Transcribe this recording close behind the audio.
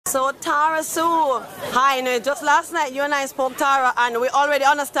So Tara Sue, hi, just last night you and I spoke, Tara, and we already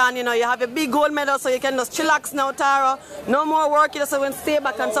understand, you have a big gold medal, so you can just chillax now, Tara. No more work, you just want to stay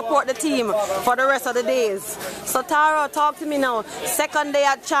back and support the team for the rest of the days. So Tara, talk to me now. Second day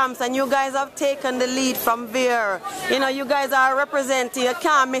at Champs, and you guys have taken the lead from Veer. You guys are representing, you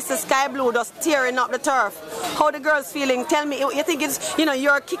can't miss the sky blue just tearing up the turf. How the girls feeling? Tell me, you think it's,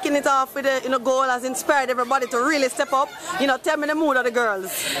 you're kicking it off with a goal has inspired everybody to really step up? Tell me the mood of the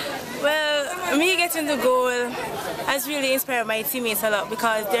girls. Well, me getting the goal has really inspired my teammates a lot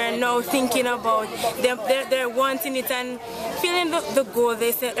because they're now thinking about, they're wanting it and feeling the goal.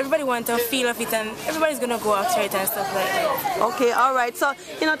 They said everybody wants a feel of it and everybody's going to go after it and stuff like that. Okay, all right. So,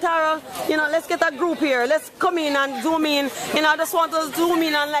 Tara, let's get a group here. Let's come in and zoom in. I just want to zoom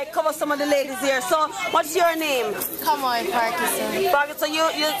in and cover some of the ladies here. So, what's your name? Come on, Parkinson. Parkinson, so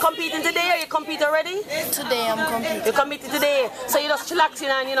you're competing today or you compete already? Today I'm competing. You're competing today. So you're just chillaxing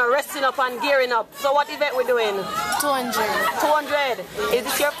and, resting up and gearing up. So what event we're doing? 200. 200. Is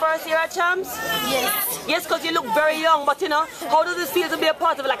this your first year at Champs? Yes. Yes, because you look very young, but how does it feel to be a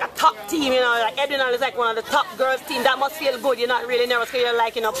part of a top team? Like Edwina is like one of the top girls team. That must feel good. You're not really nervous because you're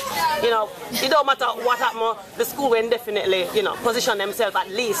like, it don't matter what happened, the school will definitely, position themselves at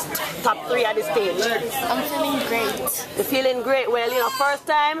least top 3 at this stage. I'm feeling great. You're feeling great. Well, first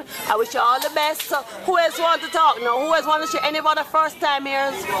time, I wish you all the best. So who else want to talk now? Who else want to share? Any other first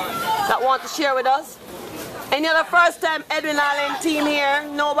timers that want to share with us? Any other first time Edwin Allen team here?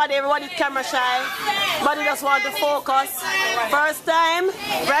 Nobody, everybody's camera shy. Everybody just want to focus. First time,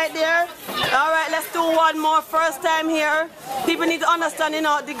 right there. All right, let's do one more first time here. People need to understand,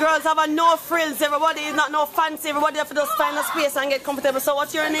 the girls have no frills. Everybody is not no fancy. Everybody have to just find a space and get comfortable. So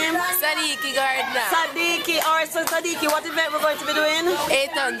what's your name? Sadiki Gardner. Sadiki. All right, so Sadiki, what event we're going to be doing?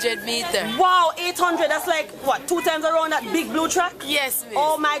 800 meter. Wow, 800. That's like, what, 2 times around that big blue track? Yes, miss.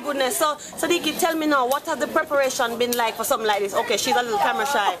 Oh my goodness. So Sadiki, tell me now, what has the preparation been like for something like this? Okay, she's a little camera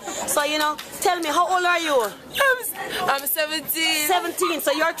shy. So, tell me, how old are you? I'm 17. 17.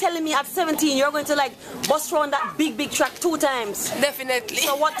 So you're telling me at 17 you're going to bust around that big track 2 times? Definitely.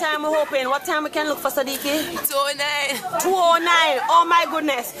 So what time we're hoping? What time we can look for, Sadiki? 209. 209. Oh my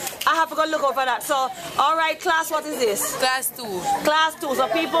goodness. I have to go look over that. So, all right, class, what is this? Class 2. Class 2. So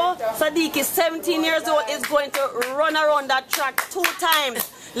people, Sadiki, 17 years old, is going to run around that track 2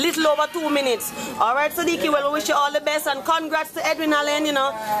 times. Little over 2 minutes. Alright, Sadiki, well, we wish you all the best and congrats to Edwin Allen,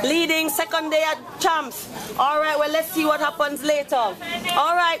 leading second day at Champs. Alright, well, let's see what happens later.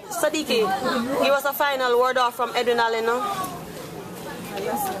 Alright, Sadiki, give us a final word off from Edwin Allen, no?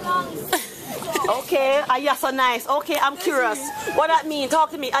 Okay, yes so nice. Okay, I'm curious. What that mean?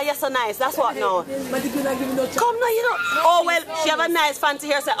 Talk to me. Yes so nice. That's what now. Come now, Oh well, she have a nice fancy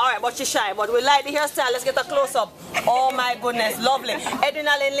hairstyle. Alright, but she's shy. But we like the hairstyle. Let's get a close up. Oh my goodness, lovely. Edwin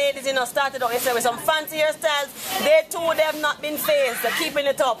Allen ladies, started out yesterday with some fancy hairstyles. They too, they have not been phased. They're keeping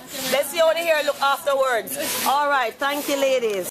it up. Let's see how the hair look afterwards. Alright, thank you ladies.